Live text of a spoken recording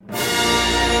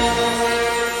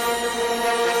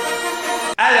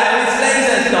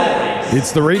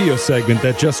It's the radio segment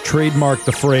that just trademarked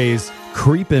the phrase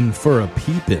 "creepin' for a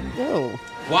peepin'." Oh.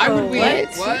 Why would we?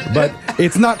 What? But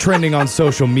it's not trending on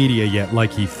social media yet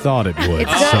like he thought it would.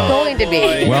 It's not going to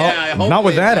be. Well, not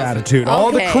with that attitude.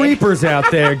 All the creepers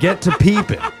out there get to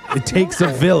peeping. It takes a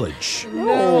village.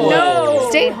 No.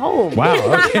 Stay home.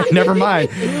 Wow, okay, never mind.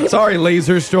 Sorry,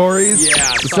 Laser Stories.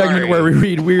 Yeah, The segment where we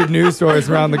read weird news stories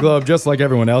around the globe just like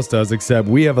everyone else does, except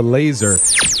we have a laser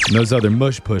and those other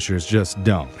mush pushers just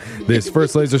don't. This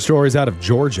first Laser Story is out of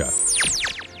Georgia.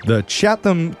 The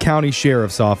Chatham County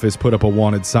Sheriff's Office put up a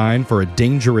wanted sign for a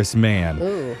dangerous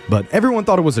man, but everyone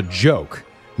thought it was a joke.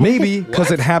 Maybe because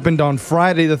it happened on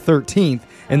Friday the 13th,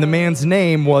 and the man's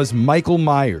name was Michael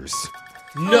Myers.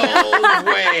 No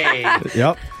way.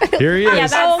 Yep, here he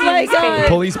is. Oh my God. The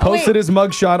police posted his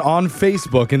mugshot on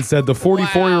Facebook and said the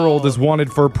 44-year-old is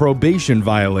wanted for probation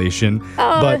violation,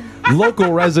 but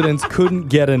local residents couldn't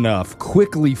get enough,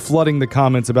 quickly flooding the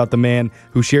comments about the man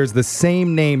who shares the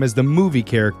same name as the movie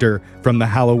character from the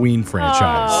Halloween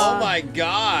franchise. Oh my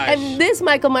gosh. And this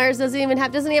Michael Myers doesn't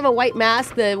he have a white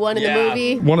mask, the one in the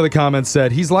movie? One of the comments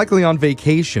said, he's likely on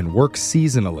vacation, works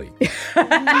seasonally.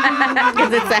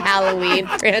 Because it's a Halloween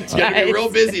franchise. Gonna be real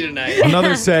busy tonight.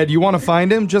 Another said, you want to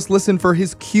find him? Just listen for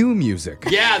his cue music.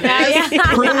 Yeah, that's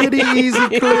Pretty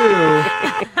easy clue.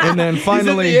 And then he's in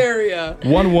finally, the area.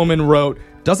 one woman wrote,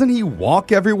 doesn't he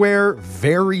walk everywhere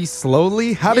very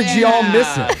slowly? How did you all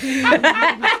miss him?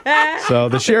 So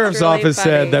the sheriff's really office funny.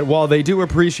 said that while they do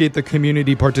appreciate the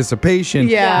community participation,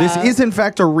 this is in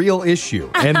fact a real issue.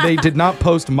 And they did not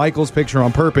post Michael's picture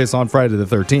on purpose on Friday the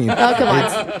 13th. Oh, come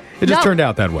on. It just turned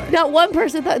out that way. Not one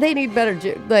person thought they need better.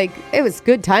 It was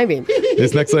good timing.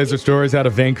 This next laser story is out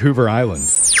of Vancouver Island.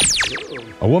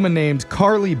 A woman named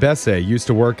Carly Besse used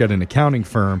to work at an accounting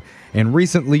firm and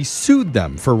recently sued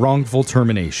them for wrongful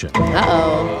termination.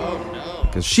 Uh-oh.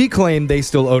 Because she claimed they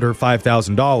still owed her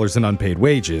 $5,000 in unpaid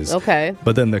wages. Okay.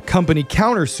 But then the company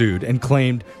countersued and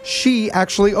claimed she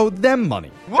actually owed them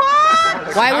money.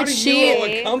 Why How would do she? you owe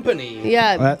a company?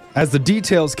 Yeah. As the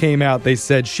details came out, they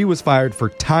said she was fired for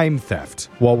time theft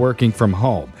while working from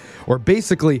home. Or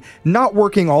basically not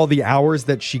working all the hours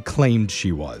that she claimed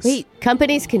she was. Wait,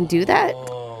 companies can do that?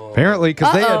 Apparently,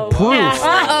 because they had proof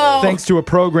thanks to a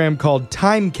program called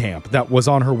Time Camp that was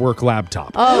on her work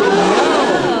laptop.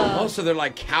 Oh, so they're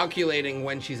like calculating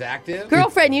when she's active?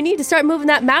 Girlfriend, you need to start moving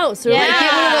that mouse or like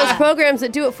get one of those programs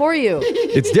that do it for you.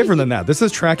 It's different than that. This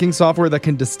is tracking software that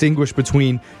can distinguish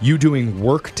between you doing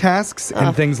work tasks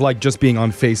and things like just being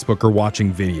on Facebook or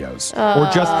watching videos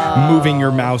or just moving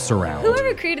your mouse around.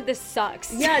 Whoever created this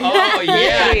sucks. Yeah, Oh,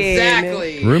 yeah,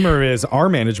 exactly. Rumor is our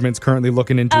management's currently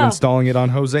looking into installing it on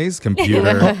Jose's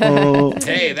computer.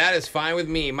 Hey, that is fine with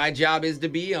me. My job is to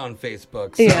be on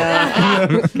Facebook. So Yeah.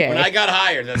 Okay. when I got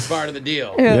hired, that's part of the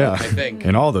deal. Yeah. I think.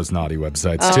 And all those naughty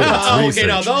websites, too. Oh, It's okay,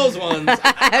 now research. those ones.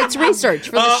 It's research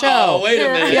for the show. Oh, wait a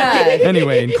minute. Yeah.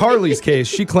 Anyway, in Carly's case,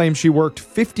 she claimed she worked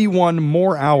 51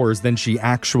 more hours than she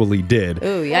actually did.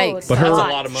 Ooh, yikes. But That's a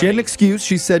lot of she had an money. excuse.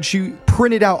 She said she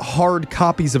printed out hard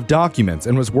copies of documents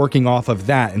and was working off of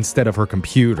that instead of her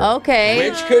computer. Okay.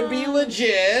 Which could be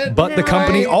legit. But the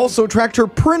company also tracked her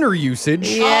printer usage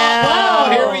Oh,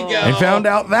 here we go. and found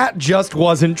out that just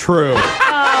wasn't true.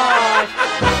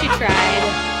 Oh, she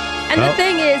tried. And the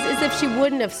thing is if she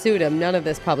wouldn't have sued him, none of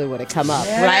this probably would have come up,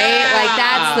 right? Like,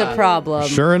 that's the problem.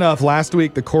 Sure enough, last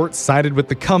week the court sided with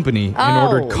the company and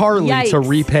ordered Carly to yikes.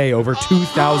 repay over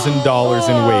 $2,000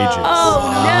 in wages.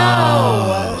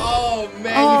 Oh,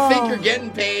 man. You think you're getting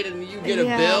paid and you get a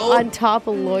bill? On top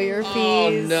of lawyer Oh,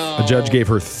 fees. no. The judge gave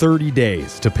her 30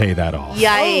 days to pay that off.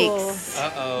 Yikes.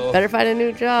 Uh-oh. Better find a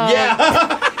new job.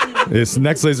 Yeah. This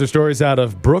next laser story is out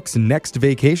of Brooke's next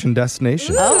vacation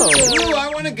destination. Ooh, I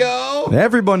want to go.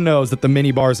 Everyone knows that the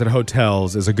mini bars at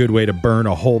hotels is a good way to burn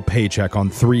a whole paycheck on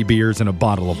 3 beers and a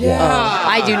bottle of water.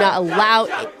 I do not allow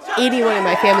anyone in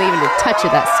my family even to touch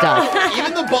that stuff.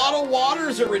 Even the bottled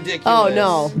waters are ridiculous. Oh,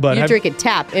 no. But You have- drink it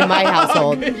tap in my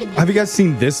household. Have you guys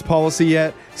seen this policy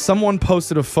yet? Someone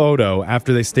posted a photo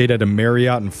after they stayed at a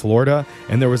Marriott in Florida,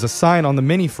 and there was a sign on the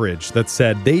mini fridge that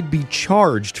said they'd be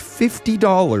charged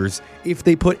 $50 if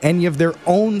they put any of their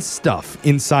own stuff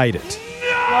inside it.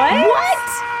 What?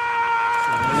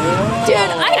 Dude,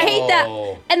 I hate that.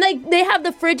 And like they have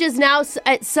the fridges now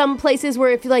at some places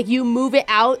where if like you move it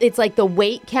out, it's like the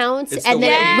weight counts It's and the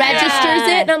then weight. it registers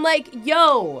it. And I'm like,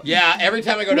 yo. Yeah, every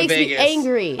time I go to Makes me Vegas,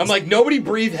 angry. I'm like, nobody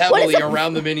breathe heavily it?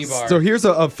 around the minibar. So here's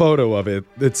a photo of it.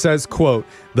 It says, quote,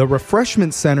 "The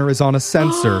refreshment center is on a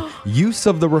sensor. Use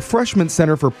of the refreshment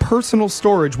center for personal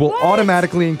storage will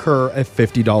automatically incur a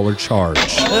 $50 charge."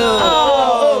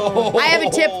 Oh. I have a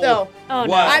tip though. Oh, no.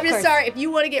 What? I'm just sorry. If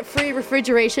you want to get free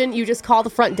refrigeration, you just call the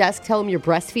front desk, tell them you're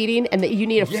breastfeeding, and that you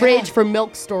need a fridge for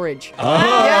milk storage.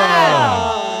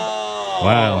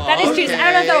 Wow. That is genius. I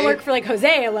don't know if that'll work for like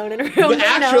Jose alone in a room. But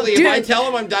actually, Dude. if I tell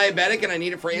them I'm diabetic and I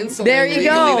need it for insulin, There you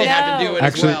legally go. they have to do it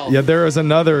Actually, as well. yeah, there is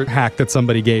another hack that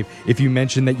somebody gave. If you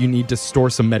mention that you need to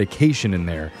store some medication in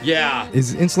there, Yeah.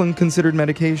 is insulin considered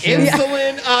medication?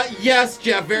 Insulin, yes,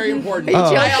 Jeff, very important.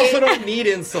 Are you I joking? also don't need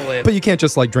insulin. But you can't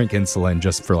just like drink insulin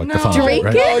just for like the fun of it, Drink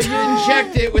right? it? Oh, you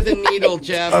inject it with a needle,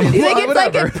 Jeff. You think it's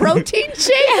like Whatever. a protein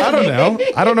shake? I don't know.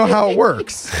 I don't know how it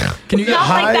works. Can you get Not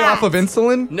like high that. off of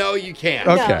insulin? No, you can't.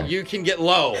 Okay. You can get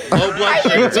low blood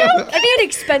sugar. That'd be an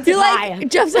expensive You're high. like,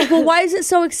 Jeff's like, well, why is it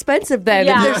so expensive then?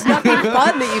 Yeah. If there's nothing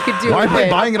fun that you could do Why with am I it.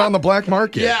 buying it on the black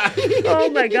market? Yeah. Oh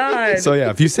my God. So yeah,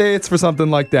 if you say it's for something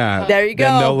like that, There you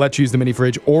then go. they'll let you use the mini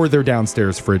fridge or their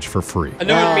downstairs fridge for free.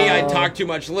 Knowing me, I'd talk too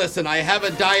much. Listen, I have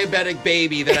a diabetic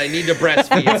baby that I need to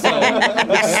breastfeed.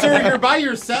 So, sir, you're by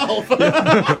yourself.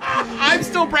 I'm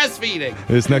still breastfeeding.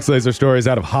 This next laser story is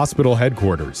out of hospital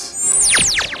headquarters.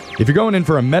 If you're going in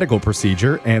for a medical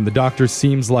procedure and the doctor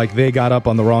seems like they got up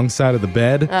on the wrong side of the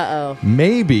bed,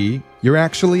 maybe you're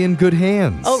actually in good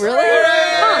hands. Oh, really?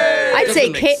 I'd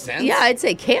Doesn't make sense. I'd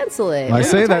say cancel it. I What are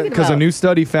say you that talking because a about? new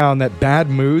study found that bad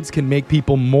moods can make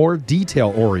people more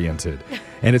detail-oriented.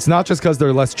 And it's not just because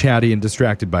they're less chatty and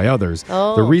distracted by others.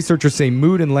 Oh. The researchers say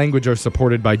mood and language are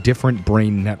supported by different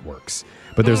brain networks.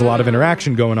 But there's a lot of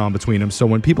interaction going on between them. So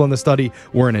when people in the study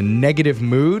were in a negative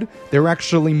mood, they were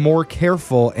actually more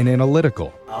careful and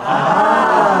analytical.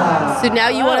 So now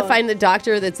you want to find the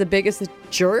doctor that's the biggest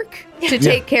jerk to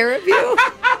take care of you?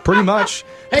 Pretty much.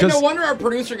 Hey, 'Cause- no wonder our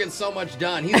producer gets so much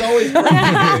done. He's always grumpy.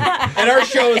 And our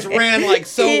shows ran like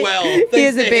so well. He thanks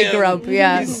is a to big him. grump,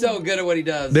 yeah. He's so good at what he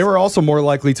does. They were also more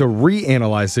likely to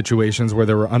reanalyze situations where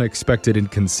there were unexpected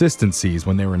inconsistencies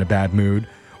when they were in a bad mood,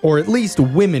 or at least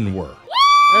women were.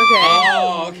 Okay.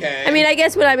 Oh, okay. I mean, I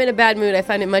guess when I'm in a bad mood, I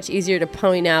find it much easier to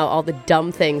point out all the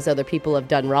dumb things other people have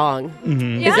done wrong.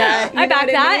 Yeah, that- I back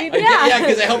you know what I that. mean? yeah,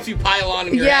 because it helps you pile on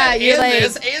in your Yeah, head. you're And like,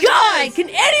 this, and God, this. can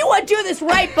anyone do this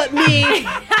right but me?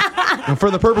 And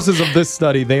for the purposes of this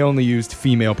study, they only used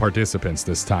female participants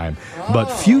this time. But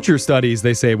future studies,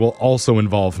 they say, will also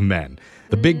involve men.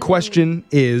 The big question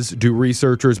is, do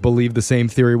researchers believe the same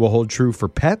theory will hold true for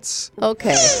pets?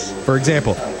 Okay. For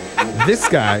example, this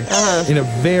guy in a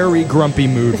very grumpy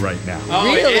mood right now. Oh,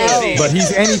 Really? is he? But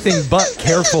he's anything but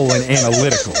careful and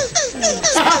analytical.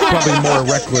 Probably more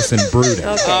reckless and brooding.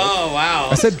 Oh, wow.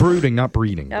 I said brooding, not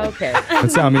breeding. Okay.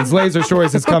 That sound means Laser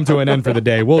Stories has come to an end for the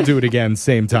day. We'll do it again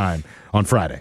same time on Friday.